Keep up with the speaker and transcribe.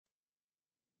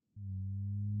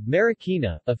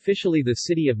Marikina, officially the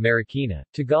city of Marikina,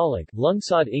 Tagalog,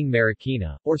 Lungsod ng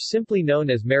Marikina, or simply known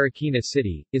as Marikina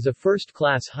City, is a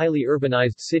first-class highly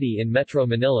urbanized city in Metro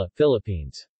Manila,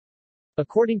 Philippines.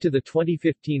 According to the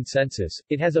 2015 census,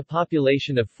 it has a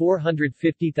population of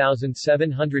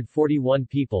 450,741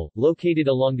 people, located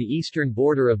along the eastern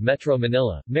border of Metro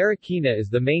Manila. Marikina is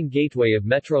the main gateway of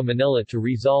Metro Manila to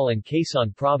Rizal and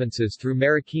Quezon provinces through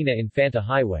Marikina-Infanta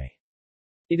Highway.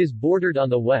 It is bordered on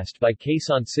the west by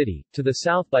Quezon City, to the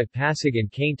south by Pasig and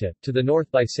Cainta, to the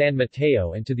north by San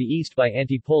Mateo and to the east by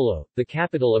Antipolo, the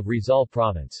capital of Rizal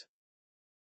Province.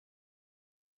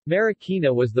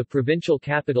 Marikina was the provincial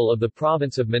capital of the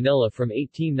province of Manila from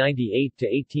 1898 to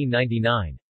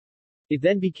 1899. It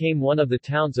then became one of the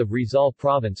towns of Rizal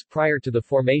Province prior to the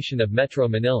formation of Metro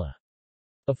Manila.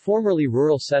 A formerly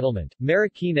rural settlement,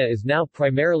 Marikina is now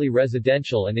primarily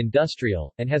residential and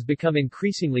industrial, and has become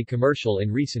increasingly commercial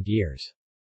in recent years.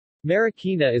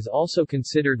 Marikina is also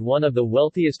considered one of the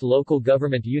wealthiest local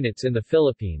government units in the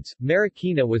Philippines.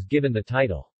 Marikina was given the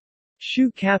title,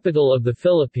 Shoe Capital of the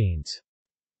Philippines,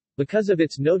 because of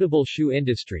its notable shoe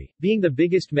industry, being the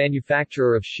biggest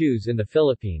manufacturer of shoes in the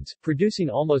Philippines, producing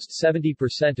almost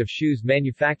 70% of shoes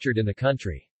manufactured in the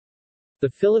country. The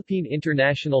Philippine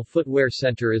International Footwear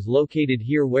Center is located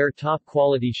here where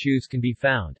top-quality shoes can be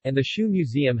found, and the Shoe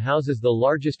Museum houses the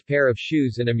largest pair of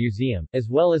shoes in a museum, as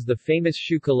well as the famous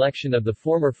shoe collection of the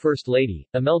former First Lady,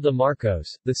 Imelda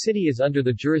Marcos. The city is under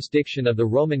the jurisdiction of the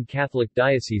Roman Catholic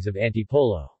Diocese of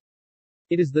Antipolo.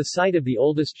 It is the site of the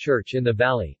oldest church in the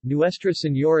valley, Nuestra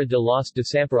Señora de los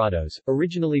Desamparados,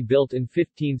 originally built in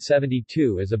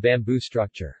 1572 as a bamboo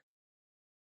structure.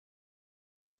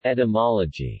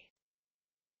 Etymology.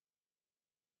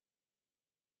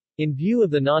 In view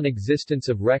of the non-existence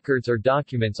of records or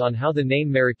documents on how the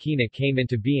name Marikina came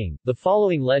into being, the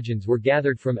following legends were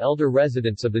gathered from elder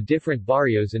residents of the different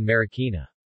barrios in Marikina.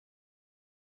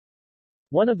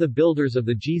 One of the builders of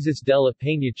the Jesus de la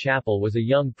Peña Chapel was a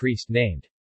young priest named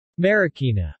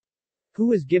Marikina, who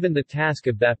was given the task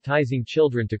of baptizing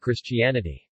children to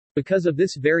Christianity. Because of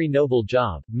this very noble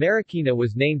job, Marikina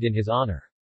was named in his honor.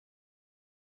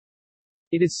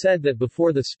 It is said that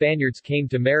before the Spaniards came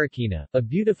to Marikina, a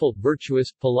beautiful,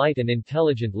 virtuous, polite and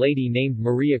intelligent lady named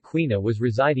Maria Quina was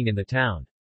residing in the town.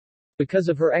 Because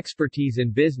of her expertise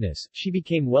in business, she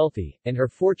became wealthy, and her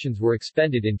fortunes were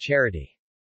expended in charity.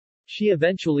 She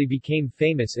eventually became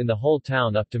famous in the whole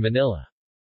town up to Manila.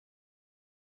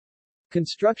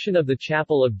 Construction of the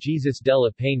Chapel of Jesus de la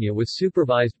Peña was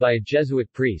supervised by a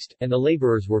Jesuit priest, and the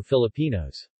laborers were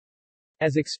Filipinos.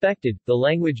 As expected, the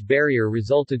language barrier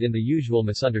resulted in the usual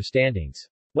misunderstandings.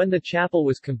 When the chapel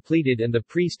was completed and the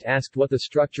priest asked what the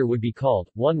structure would be called,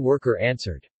 one worker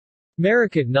answered,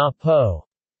 Marikit na po,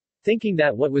 thinking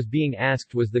that what was being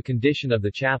asked was the condition of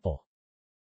the chapel.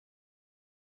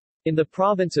 In the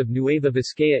province of Nueva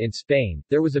Vizcaya in Spain,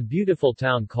 there was a beautiful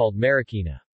town called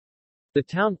Marikina. The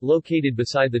town, located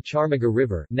beside the Charmaga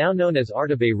River, now known as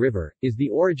Artabay River, is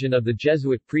the origin of the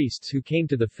Jesuit priests who came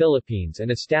to the Philippines and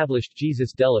established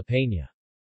Jesus de la Peña.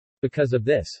 Because of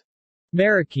this,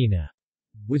 Marikina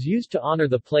was used to honor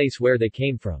the place where they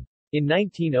came from. In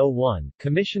 1901,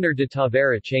 Commissioner de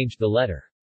Tavera changed the letter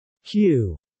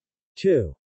Q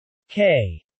to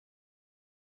K.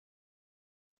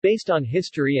 Based on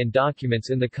history and documents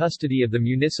in the custody of the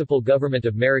municipal government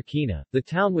of Marikina, the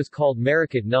town was called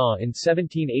Marikit na in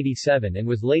 1787 and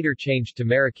was later changed to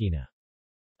Marikina.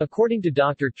 According to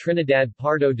Dr. Trinidad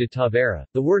Pardo de Tavera,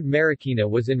 the word Marikina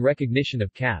was in recognition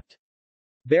of Capt.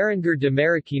 Berenguer de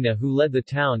Marikina who led the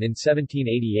town in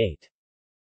 1788.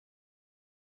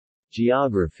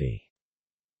 Geography.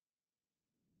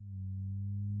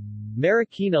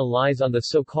 Marikina lies on the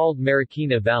so-called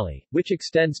Marikina Valley, which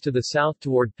extends to the south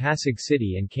toward Pasig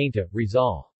City and Cainta,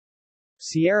 Rizal.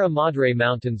 Sierra Madre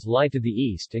Mountains lie to the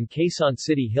east and Quezon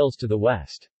City Hills to the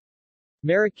west.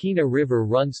 Marikina River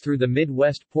runs through the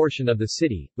mid-west portion of the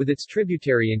city, with its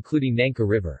tributary including Nangka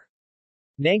River.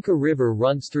 Nangka River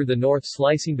runs through the north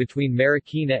slicing between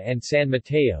Marikina and San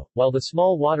Mateo, while the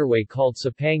small waterway called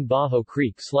Sapang Bajo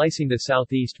Creek slicing the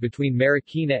southeast between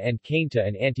Marikina and Cainta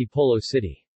and Antipolo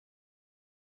City.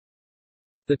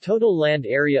 The total land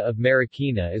area of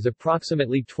Marikina is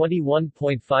approximately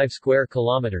 21.5 square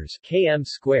kilometers km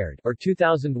squared or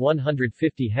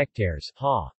 2,150 hectares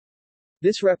ha.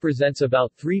 This represents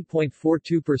about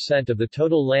 3.42% of the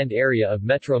total land area of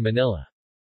Metro Manila.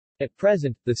 At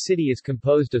present, the city is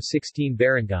composed of 16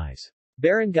 barangays.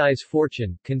 Barangays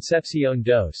Fortune, Concepcion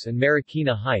dos and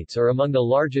Marikina Heights are among the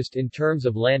largest in terms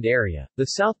of land area.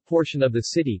 The south portion of the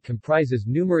city comprises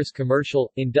numerous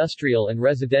commercial, industrial and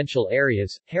residential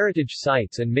areas, heritage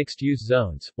sites and mixed-use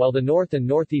zones, while the north and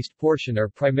northeast portion are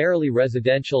primarily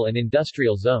residential and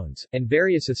industrial zones, and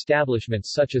various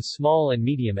establishments such as small and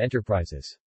medium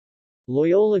enterprises.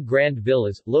 Loyola Grand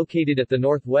Villas, located at the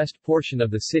northwest portion of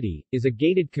the city, is a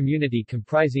gated community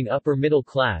comprising upper-middle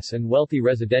class and wealthy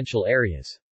residential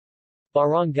areas.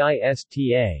 Barangay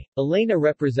Sta. Elena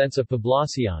represents a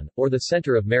poblacion, or the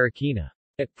center of Marikina.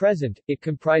 At present, it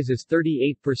comprises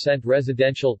 38%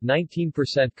 residential,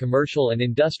 19% commercial and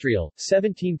industrial,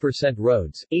 17%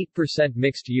 roads, 8%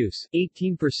 mixed use,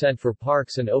 18% for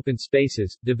parks and open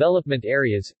spaces, development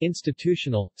areas,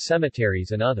 institutional,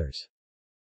 cemeteries and others.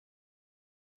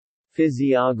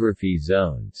 Physiography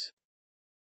zones.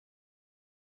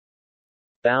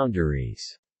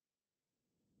 Boundaries.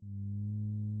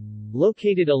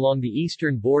 Located along the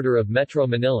eastern border of Metro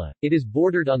Manila, it is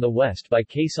bordered on the west by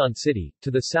Quezon City,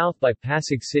 to the south by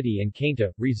Pasig City and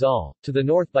Cainta, Rizal, to the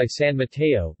north by San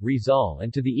Mateo, Rizal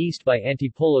and to the east by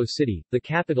Antipolo City, the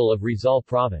capital of Rizal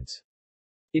Province.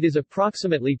 It is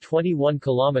approximately 21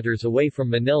 kilometers away from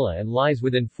Manila and lies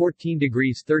within 14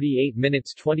 degrees 38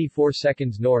 minutes 24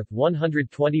 seconds north,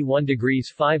 121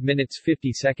 degrees 5 minutes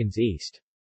 50 seconds east.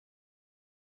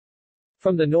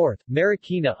 From the north,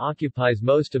 Marikina occupies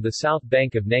most of the south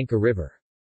bank of Nangka River.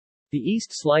 The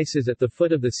east slices at the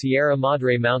foot of the Sierra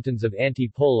Madre Mountains of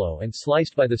Antipolo and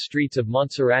sliced by the streets of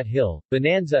Montserrat Hill,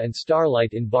 Bonanza and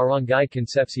Starlight in Barangay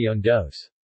Concepcion dos.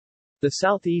 The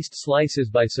southeast slices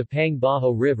by Sapang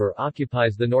Bajo River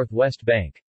occupies the northwest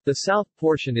bank. The south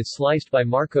portion is sliced by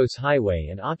Marcos Highway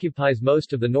and occupies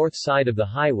most of the north side of the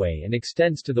highway and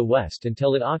extends to the west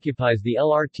until it occupies the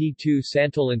LRT-2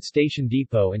 Santolan Station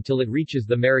Depot until it reaches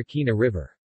the Marikina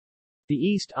River. The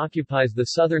east occupies the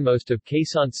southernmost of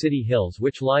Quezon City Hills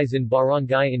which lies in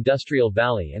Barangay Industrial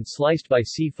Valley and sliced by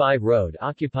C5 Road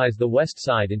occupies the west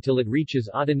side until it reaches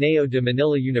Ateneo de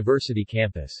Manila University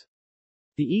campus.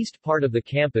 The east part of the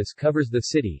campus covers the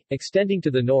city, extending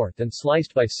to the north and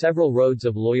sliced by several roads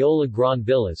of Loyola Grand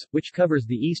Villas, which covers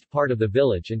the east part of the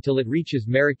village until it reaches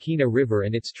Marikina River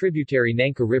and its tributary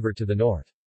Nangka River to the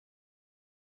north.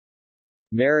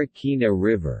 Marikina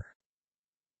River.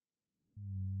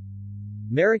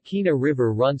 Marikina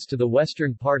River runs to the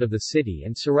western part of the city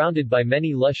and surrounded by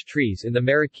many lush trees in the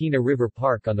Marikina River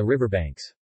Park on the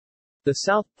riverbanks. The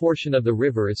south portion of the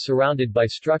river is surrounded by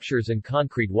structures and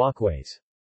concrete walkways.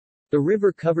 The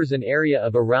river covers an area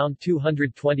of around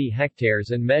 220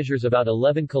 hectares and measures about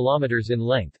 11 kilometers in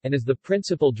length, and is the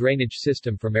principal drainage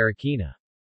system for Marikina.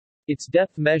 Its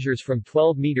depth measures from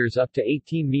 12 meters up to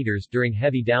 18 meters during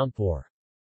heavy downpour.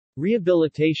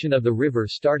 Rehabilitation of the river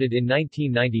started in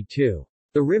 1992.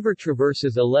 The river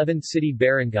traverses 11 city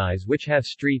barangays which have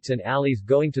streets and alleys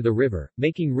going to the river,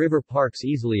 making river parks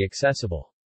easily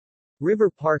accessible.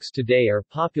 River parks today are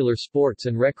popular sports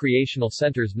and recreational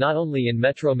centers not only in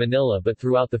Metro Manila but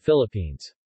throughout the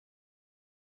Philippines.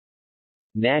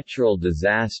 Natural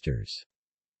disasters.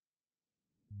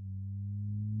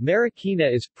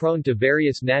 Marikina is prone to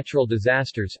various natural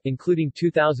disasters, including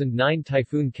 2009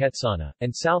 Typhoon Ketsana,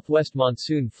 and southwest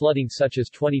monsoon flooding such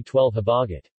as 2012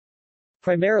 Habagat.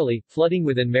 Primarily, flooding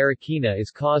within Marikina is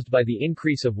caused by the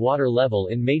increase of water level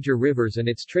in major rivers and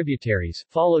its tributaries,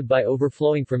 followed by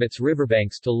overflowing from its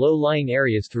riverbanks to low-lying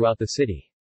areas throughout the city.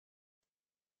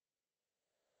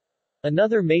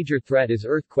 Another major threat is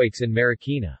earthquakes in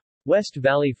Marikina. West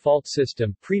Valley Fault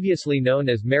System, previously known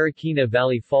as Marikina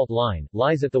Valley Fault Line,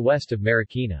 lies at the west of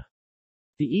Marikina.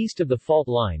 The east of the fault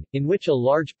line, in which a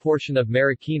large portion of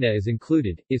Marikina is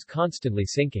included, is constantly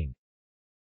sinking.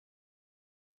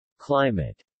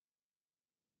 Climate.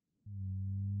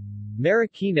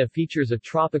 Marikina features a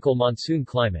tropical monsoon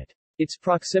climate. Its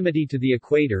proximity to the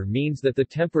equator means that the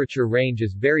temperature range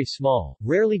is very small,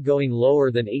 rarely going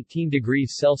lower than 18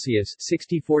 degrees Celsius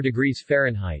 64 degrees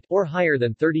Fahrenheit or higher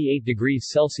than 38 degrees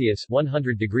Celsius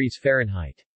 100 degrees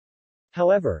Fahrenheit.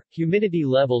 However, humidity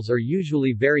levels are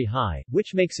usually very high,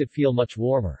 which makes it feel much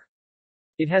warmer.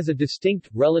 It has a distinct,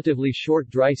 relatively short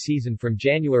dry season from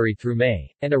January through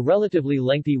May, and a relatively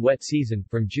lengthy wet season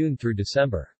from June through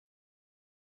December.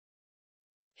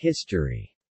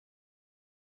 History.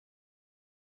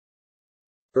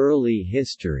 Early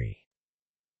history.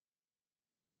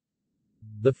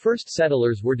 The first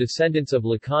settlers were descendants of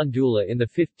Lakan Dula in the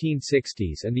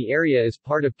 1560s and the area is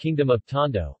part of Kingdom of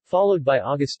Tondo, followed by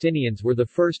Augustinians were the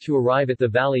first to arrive at the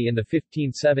valley in the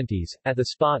 1570s, at the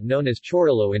spot known as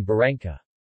Chorilo in Barranca.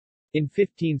 In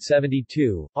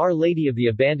 1572, Our Lady of the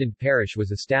Abandoned Parish was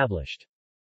established.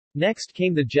 Next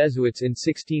came the Jesuits in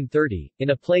 1630,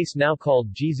 in a place now called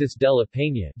Jesus de la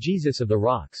Peña, Jesus of the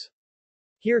Rocks.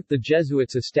 Here, the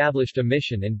Jesuits established a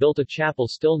mission and built a chapel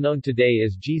still known today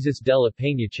as Jesus de la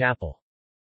Peña Chapel.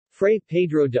 Fray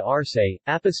Pedro de Arce,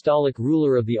 apostolic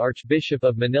ruler of the Archbishop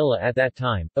of Manila at that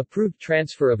time, approved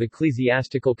transfer of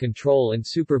ecclesiastical control and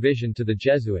supervision to the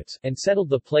Jesuits, and settled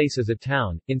the place as a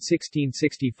town. In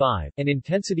 1665, an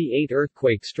intensity 8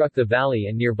 earthquake struck the valley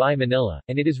and nearby Manila,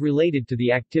 and it is related to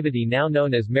the activity now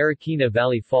known as Marikina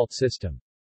Valley Fault System.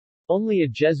 Only a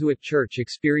Jesuit church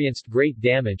experienced great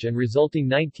damage and resulting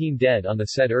 19 dead on the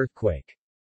said earthquake.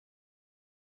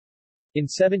 In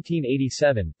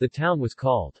 1787, the town was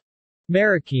called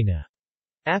Marikina,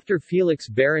 after Felix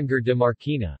Berenguer de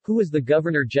Marikina, who was the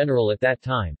governor-general at that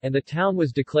time, and the town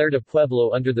was declared a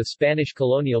pueblo under the Spanish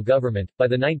colonial government. By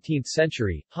the 19th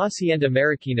century, Hacienda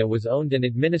Marikina was owned and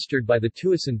administered by the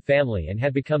Tuason family and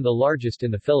had become the largest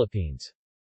in the Philippines.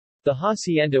 The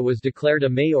hacienda was declared a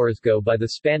mayorazgo by the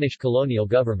Spanish colonial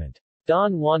government.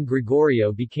 Don Juan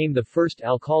Gregorio became the first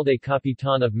alcalde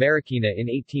capitan of Marikina in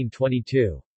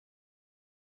 1822.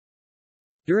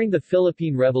 During the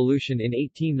Philippine Revolution in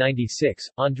 1896,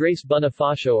 Andres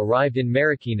Bonifacio arrived in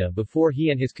Marikina before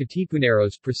he and his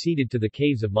Katipuneros proceeded to the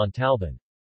caves of Montalban.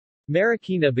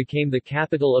 Marikina became the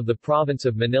capital of the province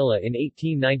of Manila in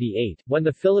 1898, when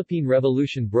the Philippine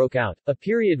Revolution broke out, a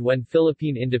period when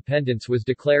Philippine independence was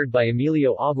declared by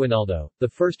Emilio Aguinaldo, the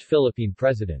first Philippine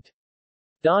president.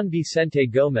 Don Vicente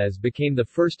Gomez became the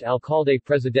first alcalde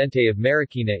presidente of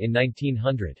Marikina in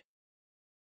 1900.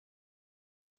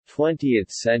 20th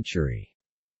century.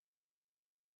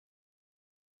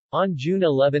 On June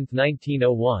 11,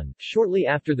 1901, shortly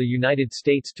after the United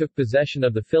States took possession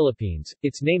of the Philippines,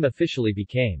 its name officially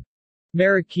became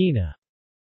Marikina.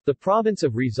 The province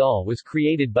of Rizal was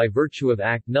created by virtue of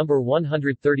Act No.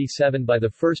 137 by the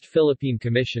First Philippine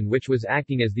Commission, which was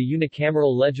acting as the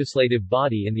unicameral legislative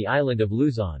body in the island of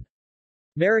Luzon.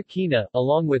 Marikina,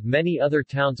 along with many other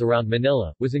towns around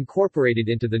Manila, was incorporated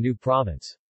into the new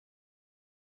province.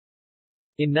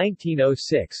 In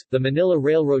 1906, the Manila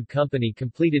Railroad Company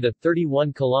completed a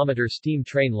 31-kilometer steam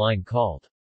train line called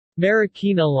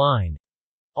Marikina Line,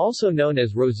 also known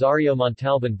as Rosario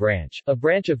Montalban Branch, a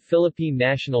branch of Philippine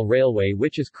National Railway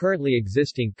which is currently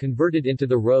existing, converted into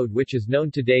the road which is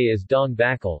known today as Dong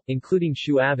Bakal, including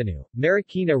Shoe Avenue,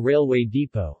 Marikina Railway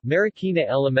Depot, Marikina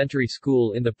Elementary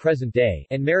School in the present day,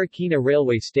 and Marikina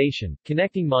Railway Station,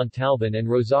 connecting Montalban and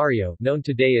Rosario, known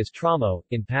today as Tramo,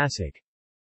 in Pasig.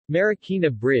 Marikina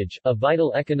Bridge, a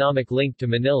vital economic link to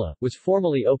Manila, was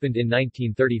formally opened in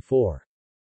 1934.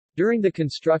 During the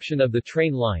construction of the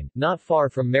train line, not far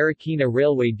from Marikina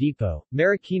Railway Depot,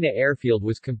 Marikina Airfield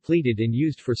was completed and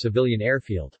used for civilian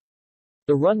airfield.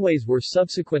 The runways were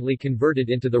subsequently converted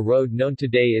into the road known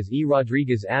today as E.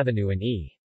 Rodriguez Avenue and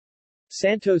E.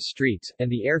 Santos Streets,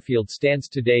 and the airfield stands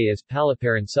today as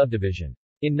Palaparan Subdivision.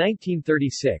 In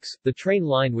 1936, the train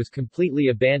line was completely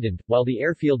abandoned, while the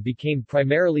airfield became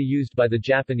primarily used by the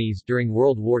Japanese during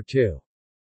World War II.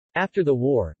 After the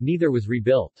war, neither was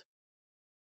rebuilt.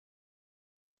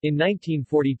 In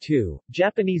 1942,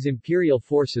 Japanese imperial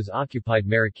forces occupied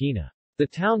Marikina. The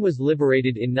town was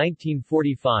liberated in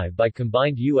 1945 by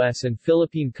combined U.S. and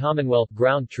Philippine Commonwealth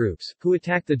ground troops, who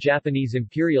attacked the Japanese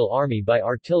Imperial Army by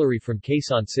artillery from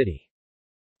Quezon City.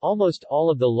 Almost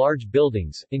all of the large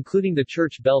buildings, including the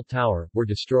church bell tower, were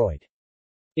destroyed.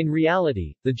 In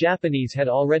reality, the Japanese had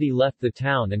already left the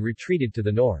town and retreated to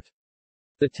the north.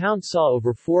 The town saw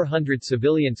over 400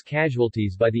 civilians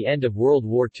casualties by the end of World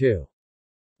War II.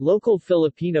 Local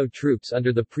Filipino troops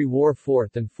under the pre-war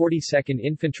 4th and 42nd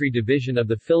Infantry Division of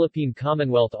the Philippine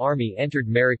Commonwealth Army entered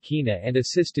Marikina and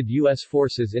assisted U.S.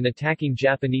 forces in attacking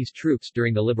Japanese troops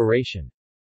during the liberation.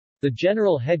 The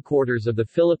general headquarters of the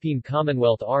Philippine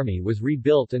Commonwealth Army was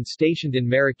rebuilt and stationed in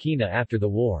Marikina after the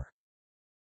war.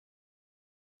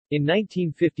 In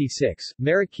 1956,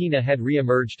 Marikina had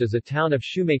re-emerged as a town of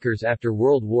shoemakers after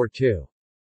World War II.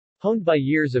 Honed by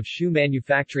years of shoe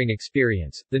manufacturing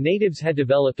experience, the natives had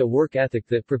developed a work ethic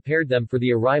that prepared them for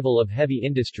the arrival of heavy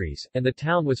industries, and the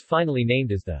town was finally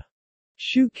named as the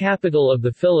shoe capital of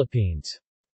the Philippines.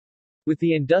 With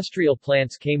the industrial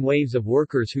plants came waves of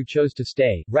workers who chose to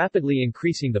stay, rapidly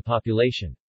increasing the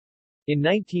population. In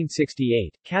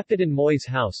 1968, Capitan Moy's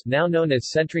House, now known as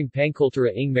Centring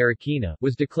Pangkultura ng Marikina,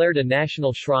 was declared a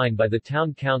national shrine by the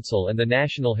Town Council and the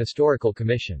National Historical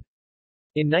Commission.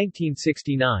 In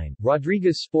 1969,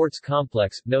 Rodriguez Sports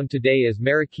Complex, known today as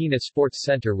Marikina Sports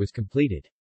Center, was completed.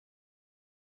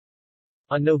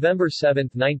 On November 7,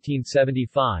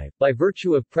 1975, by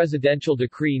virtue of Presidential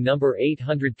Decree No.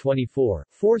 824,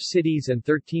 4 cities and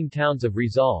 13 towns of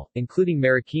Rizal, including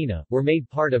Marikina, were made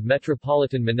part of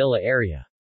Metropolitan Manila area.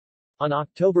 On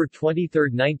October 23,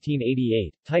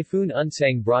 1988, Typhoon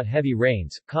Unsang brought heavy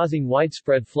rains, causing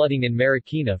widespread flooding in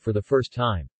Marikina for the first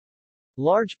time.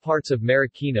 Large parts of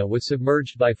Marikina was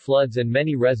submerged by floods and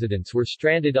many residents were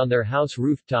stranded on their house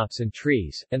rooftops and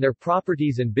trees, and their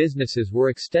properties and businesses were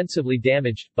extensively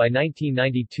damaged. By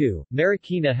 1992,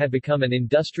 Marikina had become an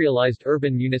industrialized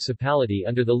urban municipality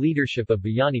under the leadership of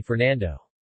Bayani Fernando.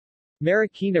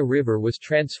 Marikina River was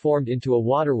transformed into a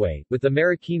waterway, with the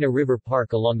Marikina River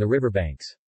Park along the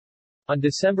riverbanks. On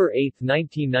December 8,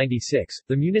 1996,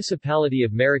 the municipality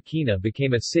of Marikina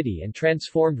became a city and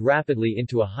transformed rapidly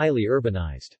into a highly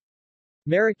urbanized.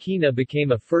 Marikina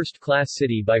became a first-class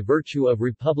city by virtue of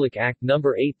Republic Act No.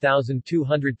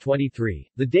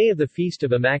 8223, the day of the Feast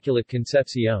of Immaculate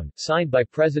Concepcion, signed by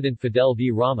President Fidel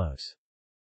V. Ramos.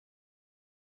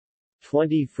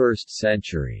 21st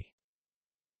century.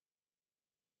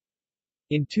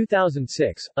 In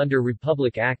 2006, under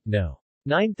Republic Act No.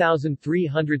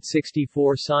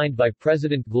 9364 signed by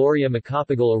President Gloria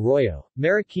Macapagal Arroyo,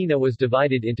 Marikina was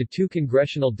divided into 2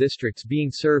 congressional districts being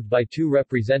served by 2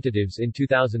 representatives in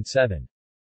 2007.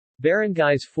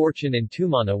 Barangays Fortune and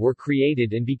Tumana were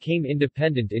created and became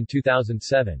independent in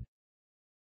 2007.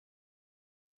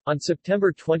 On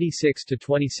September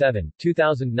 26–27,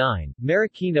 2009,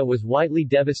 Marikina was widely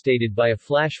devastated by a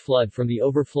flash flood from the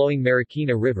overflowing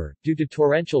Marikina River, due to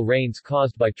torrential rains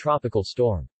caused by tropical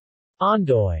storm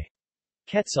Ondoy.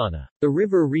 Quetzana. The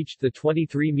river reached the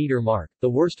 23-meter mark,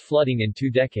 the worst flooding in 2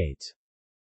 decades.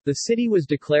 The city was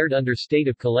declared under state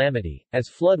of calamity, as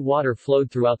flood water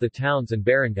flowed throughout the towns and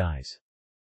barangays.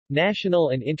 National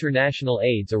and international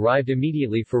aids arrived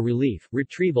immediately for relief,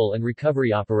 retrieval and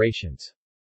recovery operations.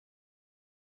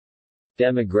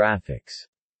 Demographics.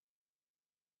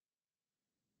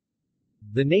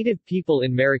 The native people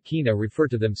in Marikina refer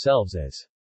to themselves as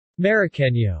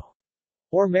Mariqueño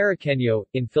or Mariqueño,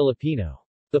 in Filipino.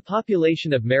 The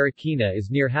population of Marikina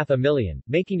is near 500,000,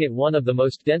 making it one of the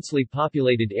most densely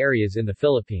populated areas in the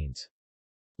Philippines.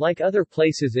 Like other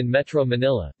places in Metro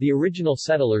Manila, the original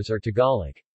settlers are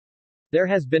Tagalog. There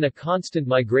has been a constant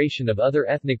migration of other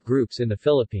ethnic groups in the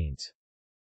Philippines.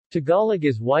 Tagalog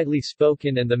is widely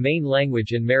spoken and the main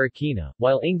language in Marikina,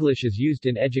 while English is used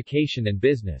in education and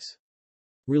business.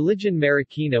 Religion.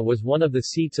 Marikina was one of the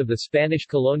seats of the Spanish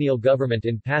colonial government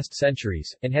in past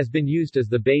centuries, and has been used as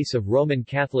the base of Roman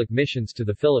Catholic missions to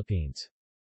the Philippines.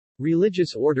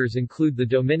 Religious orders include the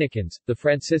Dominicans, the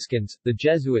Franciscans, the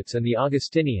Jesuits and the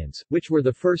Augustinians, which were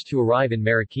the first to arrive in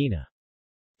Marikina.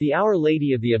 The Our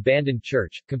Lady of the Abandoned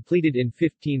Church, completed in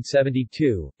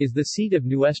 1572, is the seat of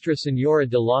Nuestra Señora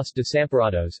de los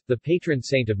Desamparados, the patron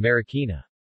saint of Marikina.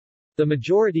 The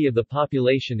majority of the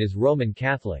population is Roman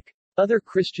Catholic. Other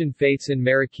Christian faiths in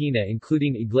Marikina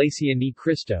including Iglesia Ni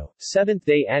Cristo,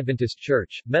 Seventh-day Adventist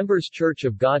Church, Members Church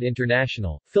of God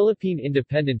International, Philippine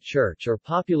Independent Church or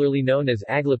popularly known as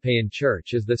Aglapayan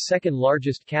Church is the second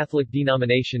largest Catholic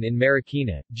denomination in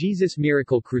Marikina, Jesus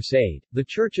Miracle Crusade, The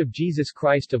Church of Jesus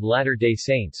Christ of Latter-day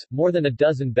Saints, more than a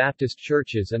dozen Baptist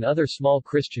churches and other small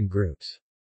Christian groups.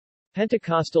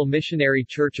 Pentecostal Missionary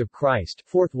Church of Christ,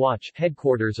 Fourth Watch,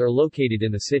 headquarters are located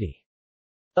in the city.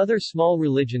 Other small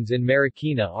religions in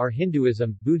Marikina are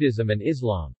Hinduism, Buddhism and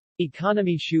Islam.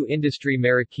 Economy. Shoe industry.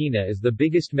 Marikina is the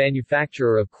biggest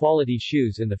manufacturer of quality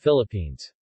shoes in the Philippines.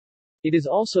 It is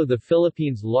also the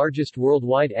Philippines' largest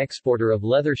worldwide exporter of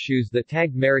leather shoes that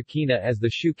tagged Marikina as the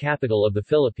shoe capital of the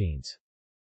Philippines.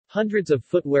 Hundreds of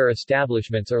footwear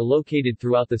establishments are located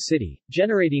throughout the city,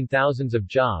 generating thousands of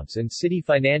jobs and city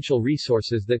financial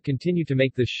resources that continue to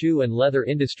make the shoe and leather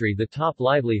industry the top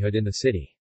livelihood in the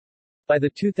city. By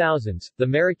the 2000s, the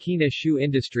Marikina shoe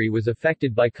industry was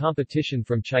affected by competition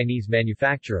from Chinese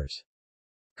manufacturers.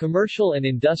 Commercial and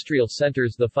industrial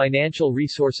centers. The financial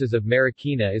resources of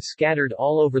Marikina is scattered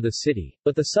all over the city,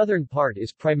 but the southern part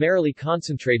is primarily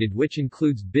concentrated, which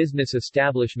includes business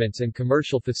establishments and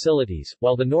commercial facilities,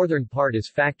 while the northern part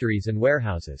is factories and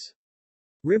warehouses.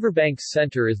 Riverbanks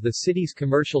Center is the city's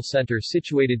commercial center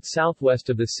situated southwest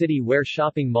of the city where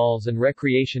shopping malls and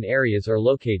recreation areas are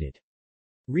located.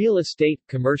 Real estate,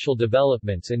 commercial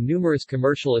developments and numerous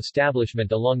commercial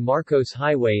establishments along Marcos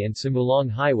Highway and Simulong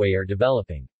Highway are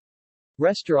developing.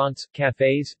 Restaurants,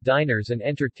 cafes, diners and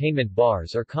entertainment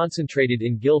bars are concentrated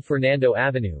in Gil Fernando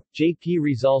Avenue, J.P.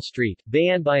 Rizal Street,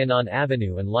 Bayanbayanan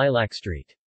Avenue and Lilac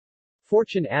Street.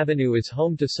 Fortune Avenue is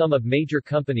home to some of major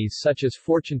companies such as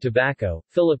Fortune Tobacco,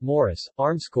 Philip Morris,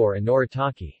 Armscor and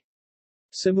Noritake.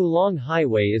 Simulong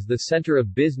Highway is the center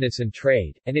of business and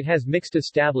trade, and it has mixed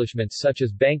establishments such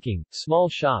as banking, small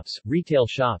shops, retail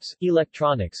shops,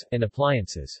 electronics, and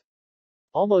appliances.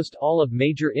 Almost all of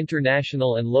major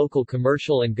international and local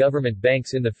commercial and government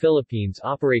banks in the Philippines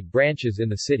operate branches in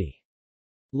the city.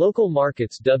 Local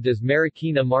markets dubbed as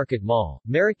Marikina Market Mall.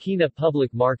 Marikina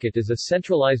Public Market is a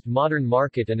centralized modern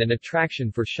market and an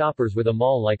attraction for shoppers with a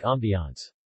mall-like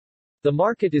ambiance. The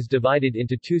market is divided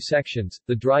into two sections,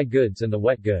 the dry goods and the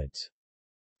wet goods.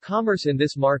 Commerce in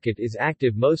this market is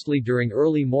active mostly during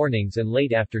early mornings and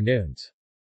late afternoons.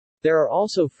 There are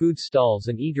also food stalls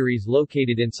and eateries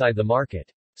located inside the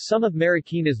market. Some of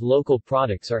Marikina's local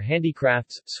products are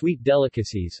handicrafts, sweet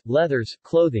delicacies, leathers,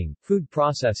 clothing, food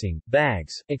processing,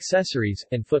 bags, accessories,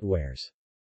 and footwears.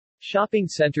 Shopping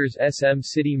centers. SM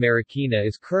City Marikina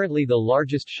is currently the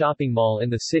largest shopping mall in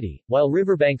the city, while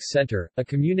Riverbanks Center, a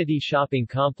community shopping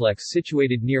complex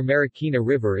situated near Marikina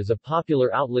River, is a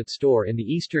popular outlet store in the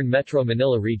eastern Metro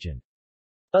Manila region.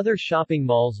 Other shopping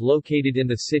malls located in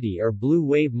the city are Blue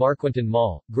Wave Marquintan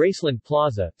Mall, Graceland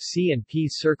Plaza, C&P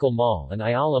Circle Mall and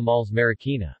Ayala Malls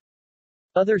Marikina.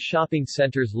 Other shopping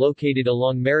centers located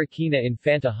along Marikina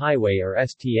Infanta Highway are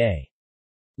STA.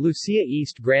 Lucia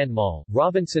East Grand Mall,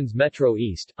 Robinsons Metro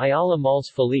East, Ayala Malls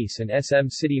Feliz and SM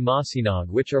City Masinag,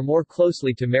 which are more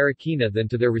closely to Marikina than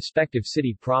to their respective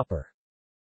city proper.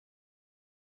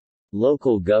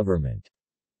 Local government.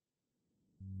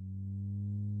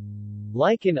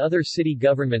 Like in other city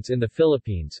governments in the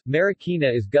Philippines,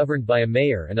 Marikina is governed by a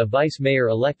mayor and a vice-mayor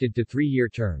elected to 3-year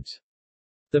terms.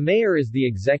 The mayor is the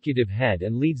executive head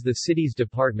and leads the city's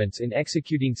departments in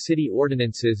executing city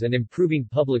ordinances and improving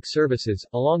public services,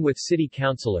 along with city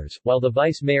councilors, while the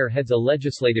vice-mayor heads a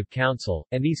legislative council,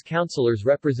 and these councilors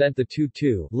represent the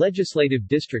two legislative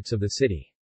districts of the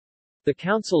city. The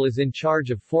council is in charge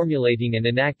of formulating and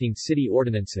enacting city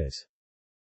ordinances.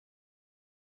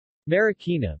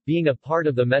 Marikina, being a part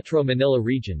of the Metro Manila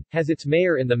region, has its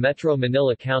mayor in the Metro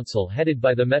Manila Council headed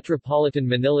by the Metropolitan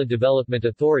Manila Development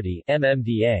Authority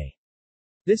 (MMDA).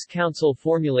 This council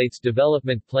formulates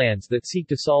development plans that seek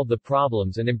to solve the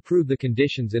problems and improve the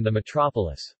conditions in the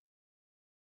metropolis.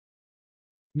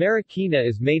 Marikina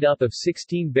is made up of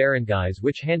 16 barangays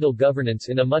which handle governance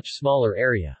in a much smaller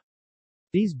area.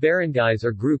 These barangays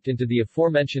are grouped into the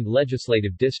aforementioned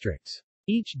legislative districts.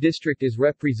 Each district is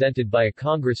represented by a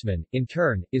congressman, in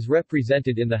turn, is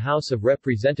represented in the House of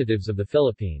Representatives of the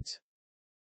Philippines.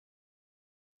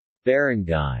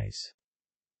 Barangays.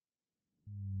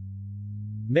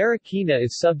 Marikina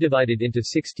is subdivided into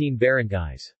 16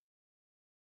 barangays.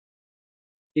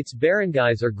 Its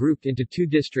barangays are grouped into 2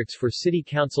 districts for city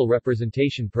council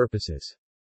representation purposes.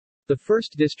 The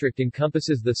first district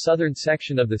encompasses the southern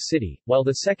section of the city, while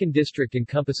the second district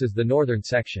encompasses the northern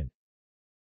section.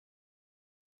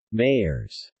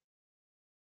 Mayors.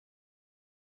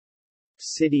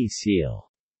 City seal.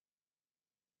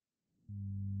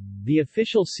 The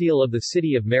official seal of the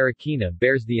city of Marikina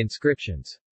bears the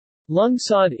inscriptions,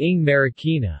 Lungsod ng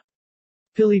Marikina,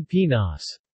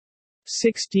 Pilipinas,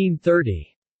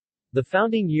 1630, the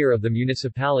founding year of the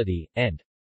municipality, and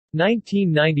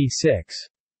 1996,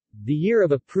 the year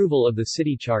of approval of the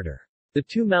city charter. The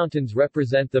 2 mountains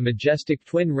represent the majestic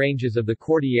twin ranges of the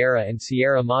Cordillera and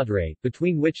Sierra Madre,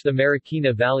 between which the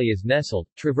Marikina Valley is nestled,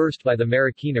 traversed by the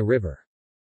Marikina River.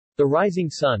 The rising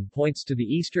sun points to the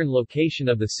eastern location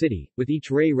of the city, with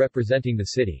each ray representing the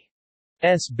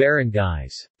city's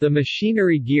barangays. The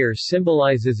machinery gear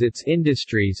symbolizes its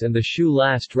industries and the shoe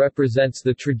last represents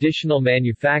the traditional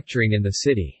manufacturing in the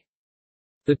city.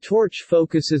 The torch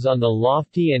focuses on the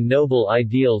lofty and noble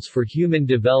ideals for human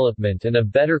development and a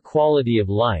better quality of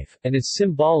life, and is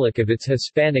symbolic of its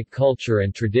Hispanic culture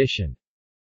and tradition.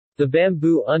 The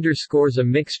bamboo underscores a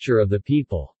mixture of the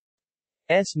people's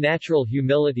natural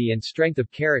humility and strength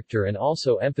of character and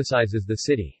also emphasizes the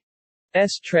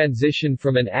city's transition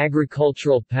from an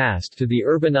agricultural past to the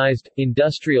urbanized,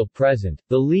 industrial present.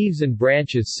 The leaves and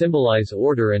branches symbolize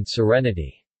order and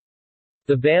serenity.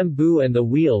 The bamboo and the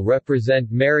wheel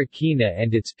represent Marikina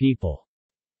and its people's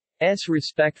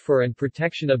respect for and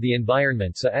protection of the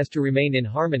environment so as to remain in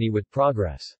harmony with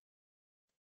progress.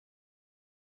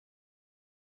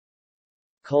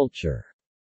 Culture.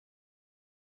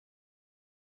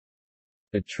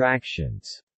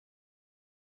 Attractions.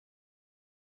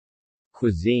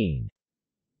 Cuisine.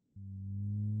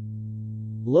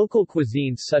 Local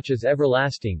cuisines such as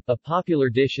everlasting, a popular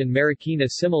dish in Marikina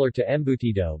similar to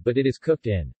embutido but it is cooked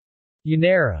in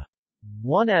Llanera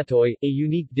Wanatoy, a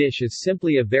unique dish, is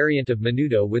simply a variant of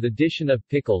menudo with addition of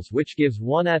pickles, which gives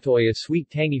wanatoy a sweet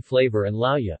tangy flavor, and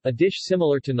lauya, a dish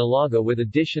similar to nilaga with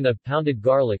addition of pounded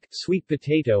garlic, sweet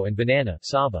potato and banana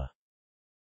saba.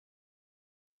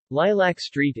 Lilac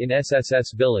Street in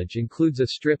SSS Village includes a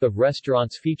strip of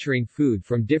restaurants featuring food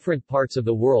from different parts of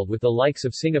the world with the likes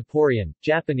of Singaporean,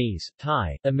 Japanese,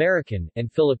 Thai, American,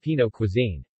 and Filipino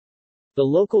cuisine. The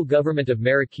local government of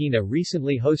Marikina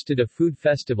recently hosted a food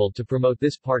festival to promote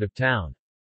this part of town.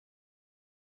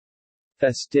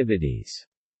 Festivities.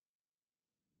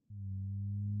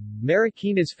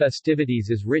 Marikina's festivities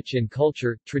is rich in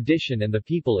culture, tradition and the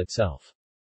people itself.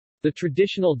 The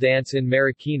traditional dance in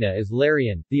Marikina is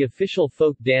Larian, the official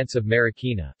folk dance of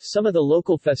Marikina. Some of the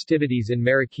local festivities in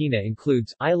Marikina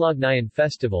includes Ilognayan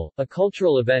Festival, a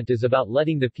cultural event is about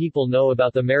letting the people know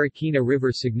about the Marikina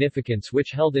River's significance,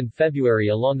 which held in February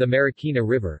along the Marikina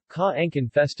River. Ka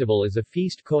Angkan Festival is a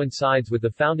feast coincides with the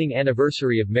founding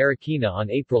anniversary of Marikina on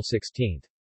April 16.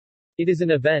 It is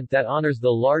an event that honors the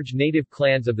large native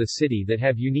clans of the city that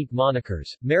have unique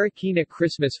monikers. Marikina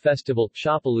Christmas Festival,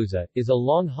 Shopalooza, is a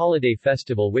long holiday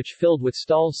festival which filled with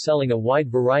stalls selling a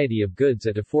wide variety of goods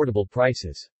at affordable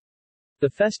prices. The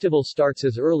festival starts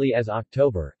as early as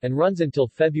October, and runs until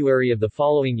February of the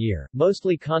following year,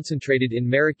 mostly concentrated in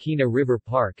Marikina River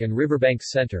Park and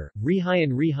Riverbanks Center.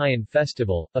 Rihayan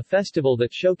Festival, a festival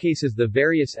that showcases the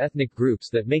various ethnic groups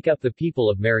that make up the people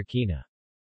of Marikina.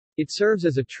 It serves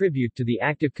as a tribute to the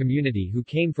active community who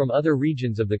came from other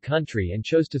regions of the country and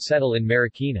chose to settle in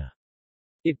Marikina.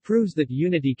 It proves that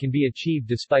unity can be achieved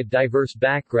despite diverse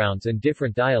backgrounds and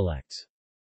different dialects.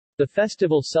 The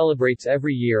festival celebrates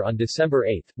every year on December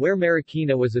 8, where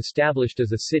Marikina was established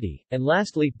as a city, and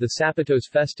lastly, the Sapatos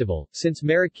Festival. Since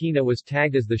Marikina was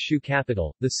tagged as the shoe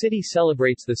capital, the city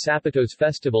celebrates the Sapatos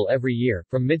Festival every year,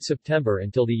 from mid-September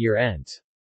until the year ends.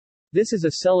 This is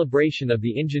a celebration of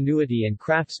the ingenuity and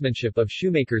craftsmanship of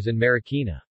shoemakers in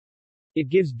Marikina. It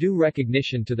gives due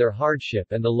recognition to their hardship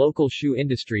and the local shoe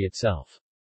industry itself.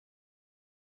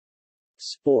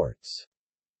 Sports.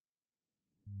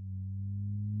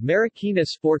 Marikina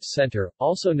Sports Center,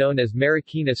 also known as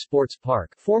Marikina Sports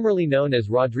Park, formerly known as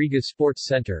Rodriguez Sports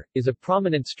Center, is a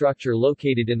prominent structure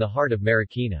located in the heart of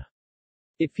Marikina.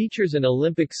 It features an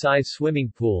Olympic-size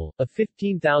swimming pool, a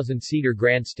 15,000-seater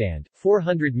grandstand,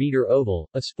 400-meter oval,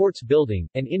 a sports building,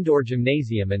 an indoor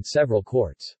gymnasium and several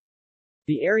courts.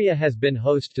 The area has been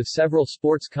host to several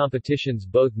sports competitions,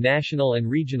 both national and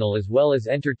regional, as well as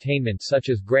entertainment such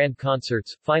as grand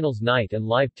concerts, finals night and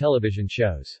live television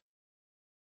shows.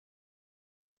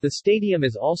 The stadium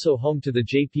is also home to the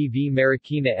JPV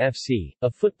Marikina FC, a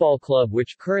football club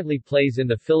which currently plays in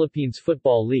the Philippines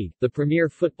Football League, the premier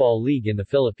football league in the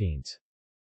Philippines.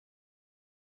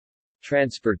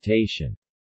 Transportation.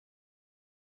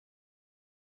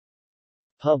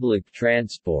 Public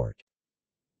transport.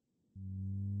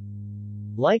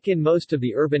 Like in most of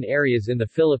the urban areas in the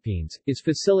Philippines, is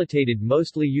facilitated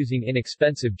mostly using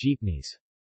inexpensive jeepneys.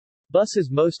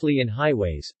 Buses mostly in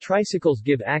highways, tricycles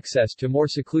give access to more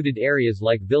secluded areas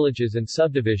like villages and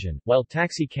subdivision, while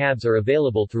taxi cabs are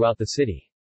available throughout the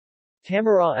city.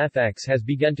 Tamaraw FX has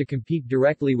begun to compete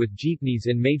directly with jeepneys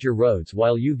in major roads,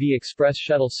 while UV Express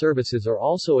shuttle services are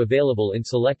also available in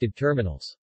selected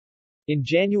terminals. In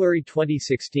January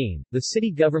 2016, the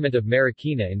city government of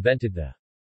Marikina invented the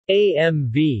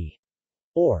AMV,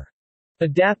 or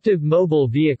Adaptive Mobile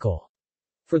Vehicle,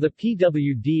 for the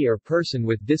PWD or person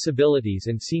with disabilities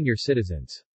and senior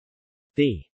citizens.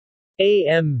 The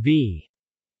AMV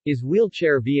is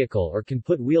wheelchair vehicle or can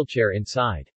put wheelchair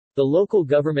inside. The local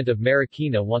government of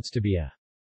Marikina wants to be a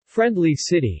friendly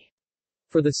city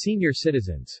for the senior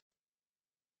citizens.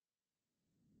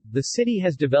 The city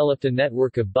has developed a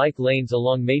network of bike lanes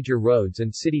along major roads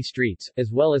and city streets,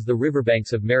 as well as the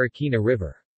riverbanks of Marikina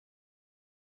River.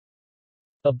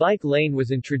 A bike lane was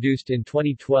introduced in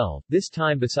 2012, this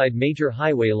time beside major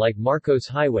highway like Marcos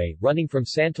Highway, running from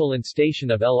Santolan station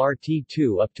of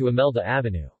LRT2 up to Imelda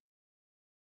Avenue.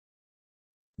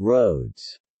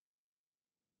 Roads.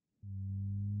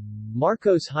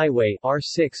 Marcos Highway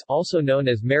R6, also known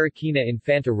as Marikina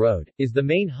Infanta Road, is the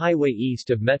main highway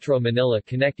east of Metro Manila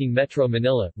connecting Metro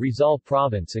Manila, Rizal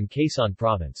Province and Quezon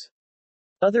Province.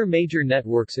 Other major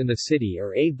networks in the city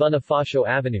are A. Bonifacio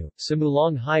Avenue,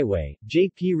 Simulong Highway,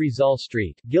 J.P. Rizal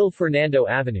Street, Gil Fernando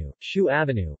Avenue, Shu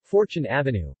Avenue, Fortune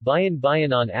Avenue,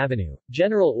 Bayan-Bayanan Avenue,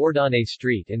 General Ordonez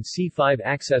Street and C5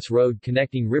 Access Road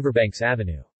connecting Riverbanks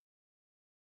Avenue.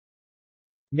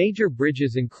 Major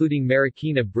bridges including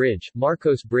Marikina Bridge,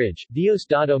 Marcos Bridge,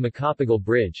 Diosdado Macapagal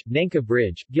Bridge, Nangka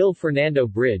Bridge, Gil Fernando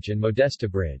Bridge and Modesta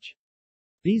Bridge.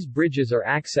 These bridges are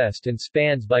accessed and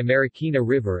spans by Marikina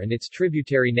River and its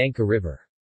tributary Nangka River.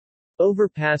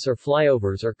 Overpass or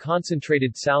flyovers are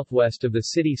concentrated southwest of the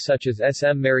city such as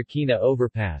SM Marikina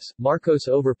Overpass, Marcos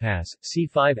Overpass,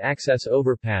 C5 Access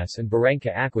Overpass and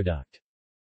Barangka Aqueduct.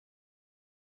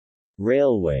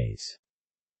 Railways.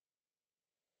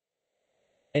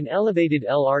 An elevated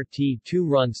LRT-2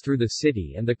 runs through the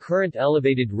city and the current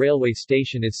elevated railway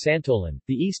station is Santolan,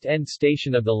 the east end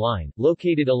station of the line,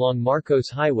 located along Marcos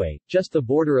Highway, just the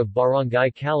border of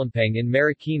Barangay Kalampang in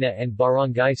Marikina and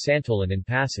Barangay Santolan in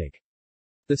Pasig.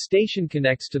 The station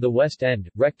connects to the west end,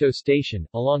 Recto Station,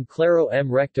 along Claro M.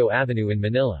 Recto Avenue in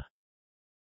Manila.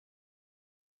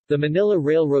 The Manila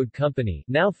Railroad Company,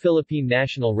 now Philippine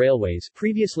National Railways,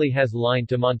 previously has line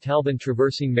to Montalban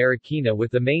traversing Marikina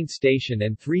with the main station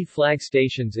and 3 flag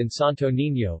stations in Santo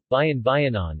Niño,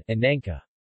 Bayan-Bayanan, and Nangka.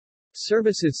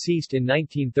 Services ceased in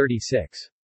 1936.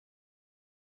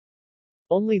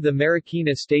 Only the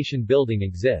Marikina Station building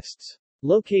exists.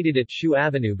 Located at Shu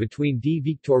Avenue between D.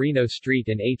 Victorino Street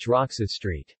and H. Roxas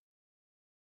Street.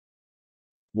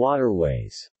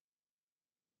 Waterways.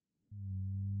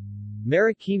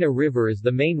 Marikina River is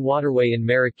the main waterway in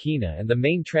Marikina and the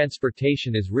main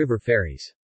transportation is river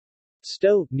ferries.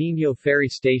 Sto. Niño Ferry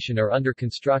Station are under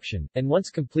construction, and once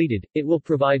completed, it will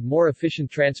provide more efficient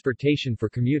transportation for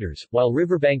commuters, while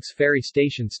Riverbanks Ferry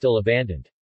Station still abandoned.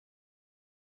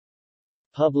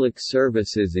 Public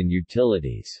services and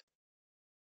utilities.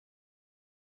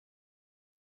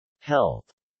 Health.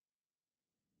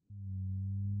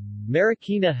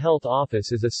 Marikina Health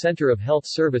Office is a center of health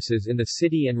services in the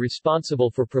city and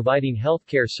responsible for providing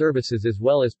healthcare services as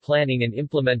well as planning and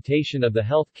implementation of the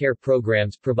healthcare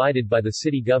programs provided by the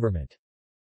city government.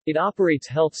 It operates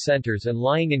health centers and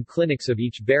lying-in clinics of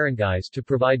each barangays to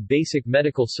provide basic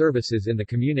medical services in the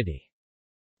community.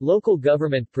 Local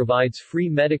government provides free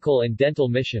medical and dental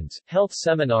missions, health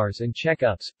seminars and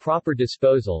checkups, proper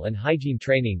disposal and hygiene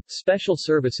training, special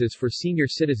services for senior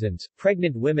citizens,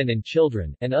 pregnant women and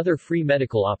children, and other free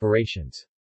medical operations.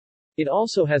 It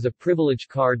also has a privilege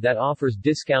card that offers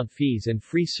discount fees and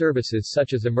free services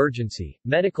such as emergency,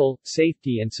 medical,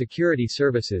 safety and security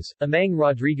services. Amang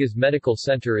Rodriguez Medical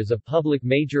Center is a public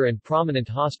major and prominent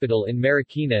hospital in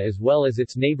Marikina as well as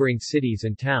its neighboring cities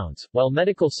and towns, while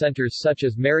medical centers such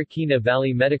as Marikina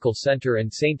Valley Medical Center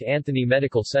and St. Anthony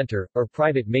Medical Center, are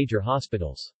private major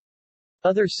hospitals.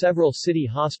 Other several city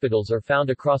hospitals are found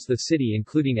across the city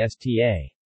including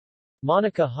Sta.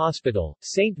 Monica Hospital,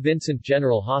 St. Vincent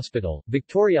General Hospital,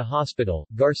 Victoria Hospital,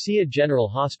 Garcia General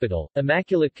Hospital,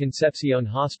 Immaculate Concepcion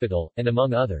Hospital, and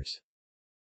among others.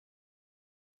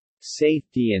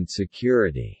 Safety and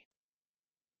security.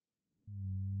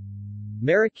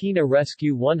 Marikina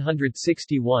Rescue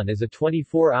 161 is a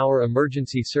 24-hour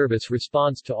emergency service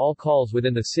response to all calls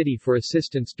within the city for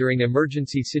assistance during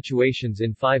emergency situations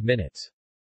in 5 minutes.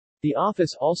 The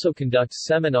office also conducts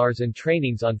seminars and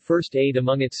trainings on first aid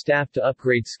among its staff to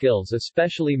upgrade skills,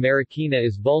 especially Marikina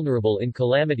is vulnerable in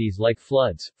calamities like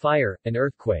floods, fire, and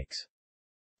earthquakes.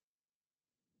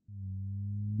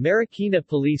 Marikina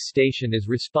Police Station is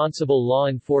responsible law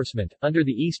enforcement, under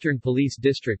the Eastern Police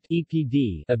District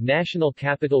 (EPD) of National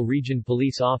Capital Region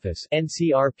Police Office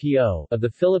 (NCRPO) of the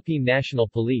Philippine National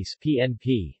Police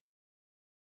 (PNP).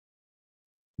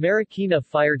 Marikina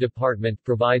Fire Department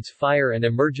provides fire and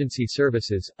emergency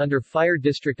services, under Fire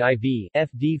District IV,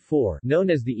 FD4,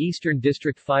 known as the Eastern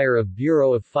District Fire of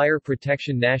Bureau of Fire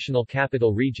Protection National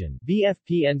Capital Region,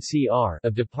 BFPNCR,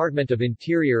 of Department of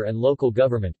Interior and Local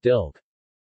Government, DILG.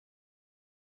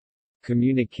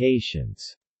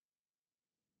 Communications.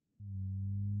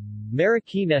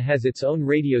 Marikina has its own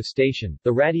radio station,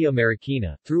 the Radio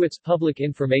Marikina, through its Public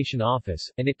Information Office,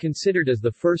 and it considered as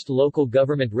the first local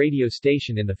government radio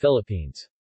station in the Philippines.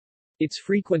 Its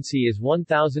frequency is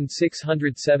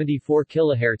 1,674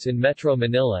 kHz in Metro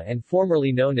Manila and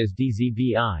formerly known as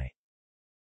DZBI.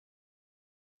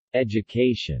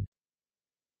 Education.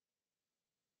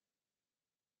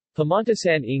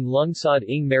 Pamantasan ng Lungsod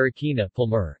ng Marikina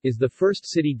Palmer, is the first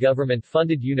city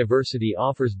government-funded university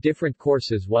offers different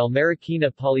courses while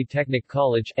Marikina Polytechnic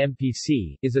College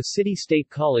MPC, is a city-state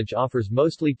college offers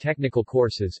mostly technical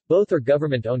courses, both are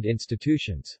government-owned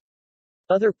institutions.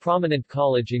 Other prominent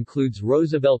college includes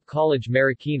Roosevelt College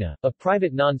Marikina, a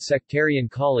private non-sectarian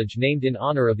college named in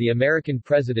honor of the American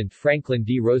President Franklin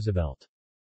D. Roosevelt.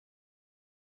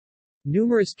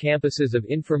 Numerous campuses of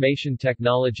information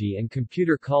technology and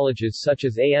computer colleges such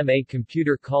as AMA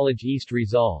Computer College East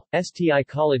Rizal, STI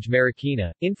College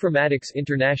Marikina, Informatics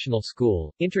International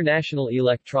School, International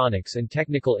Electronics and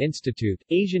Technical Institute,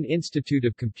 Asian Institute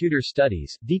of Computer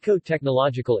Studies, DECO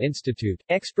Technological Institute,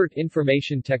 Expert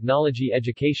Information Technology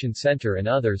Education Center and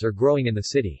others are growing in the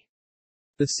city.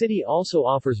 The city also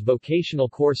offers vocational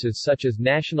courses such as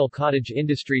National Cottage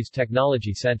Industries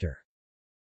Technology Center.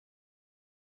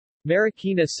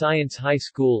 Marikina Science High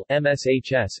School,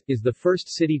 MSHS, is the first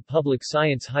city public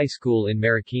science high school in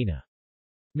Marikina.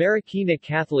 Marikina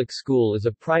Catholic School is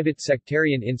a private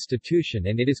sectarian institution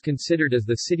and it is considered as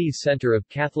the city's center of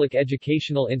Catholic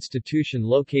educational institution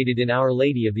located in Our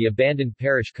Lady of the Abandoned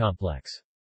Parish Complex.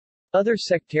 Other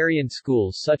sectarian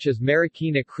schools such as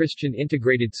Marikina Christian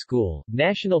Integrated School,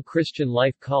 National Christian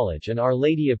Life College and Our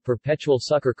Lady of Perpetual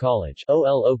Succor College,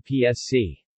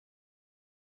 OLOPSC.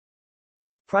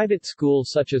 Private schools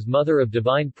such as Mother of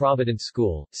Divine Providence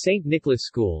School, St. Nicholas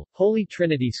School, Holy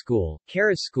Trinity School,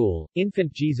 Caris School,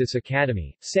 Infant Jesus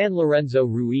Academy, San Lorenzo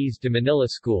Ruiz de Manila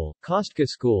School, Costca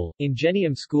School,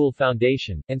 Ingenium School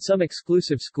Foundation, and some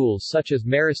exclusive schools such as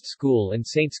Marist School and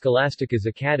St. Scholastica's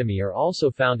Academy are also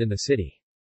found in the city.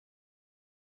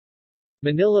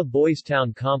 Manila Boys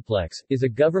Town Complex, is a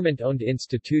government-owned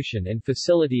institution and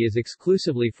facility is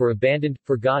exclusively for abandoned,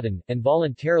 forgotten, and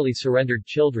voluntarily surrendered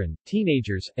children,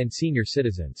 teenagers, and senior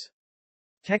citizens.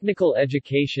 Technical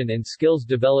Education and Skills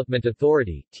Development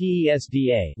Authority,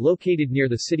 TESDA, located near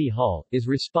the City Hall, is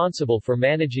responsible for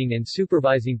managing and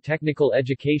supervising technical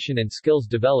education and skills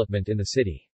development in the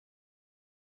city.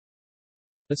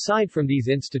 Aside from these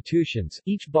institutions,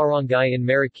 each barangay in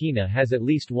Marikina has at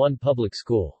least one public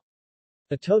school.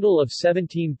 A total of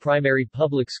 17 primary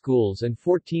public schools and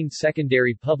 14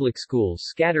 secondary public schools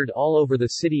scattered all over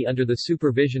the city under the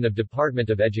supervision of Department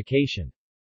of Education.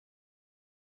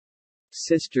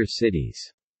 Sister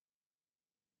cities.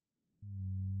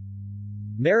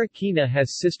 Marikina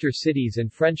has sister cities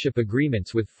and friendship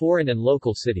agreements with foreign and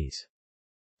local cities.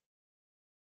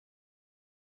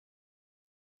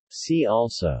 See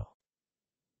also: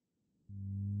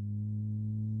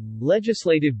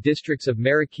 Legislative districts of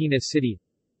Marikina City,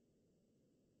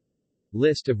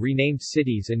 List of renamed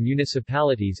cities and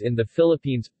municipalities in the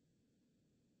Philippines,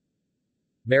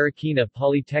 Marikina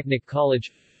Polytechnic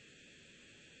College,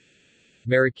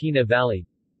 Marikina Valley,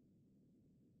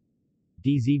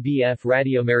 DZBF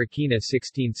Radio Marikina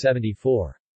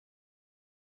 1674.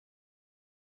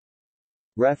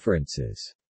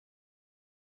 References.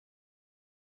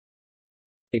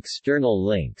 External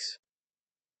links.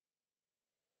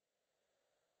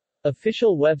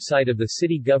 Official website of the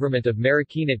City Government of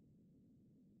Marikina.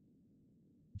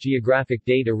 Geographic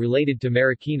data related to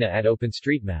Marikina at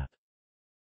OpenStreetMap.